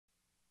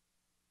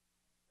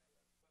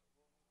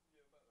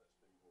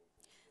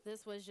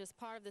This was just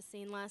part of the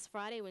scene last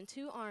Friday when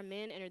two armed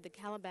men entered the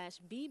Calabash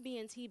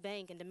BB&T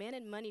Bank and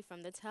demanded money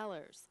from the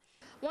tellers.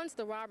 Once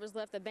the robbers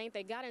left the bank,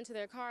 they got into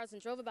their cars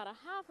and drove about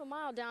a half a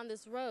mile down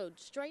this road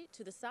straight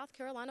to the South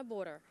Carolina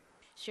border.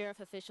 Sheriff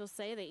officials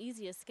say the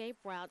easy escape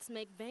routes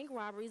make bank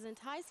robberies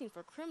enticing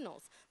for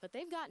criminals, but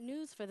they've got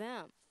news for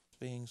them.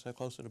 Being so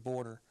close to the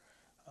border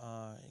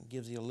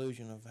gives the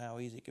illusion of how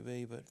easy it could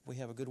be, but we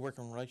have a good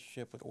working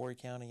relationship with Horry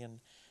County and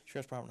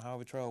Sheriff's Department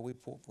Highway Patrol.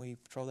 We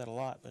patrol that a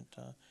lot,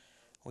 but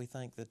we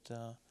think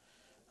that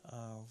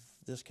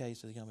this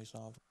case is going to be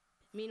solved.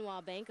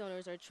 Meanwhile, bank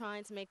owners are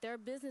trying to make their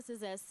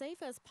businesses as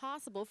safe as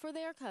possible for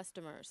their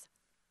customers.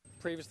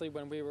 Previously,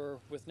 when we were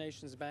with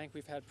Nations Bank,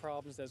 we've had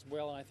problems as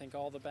well, and I think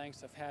all the banks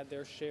have had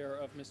their share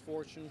of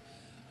misfortune.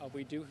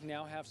 We do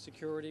now have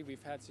security.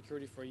 We've had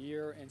security for a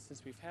year, and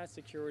since we've had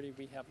security,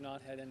 we have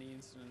not had any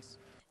incidents.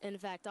 In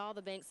fact, all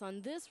the banks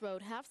on this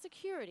road have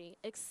security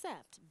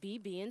except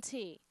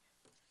BB&T.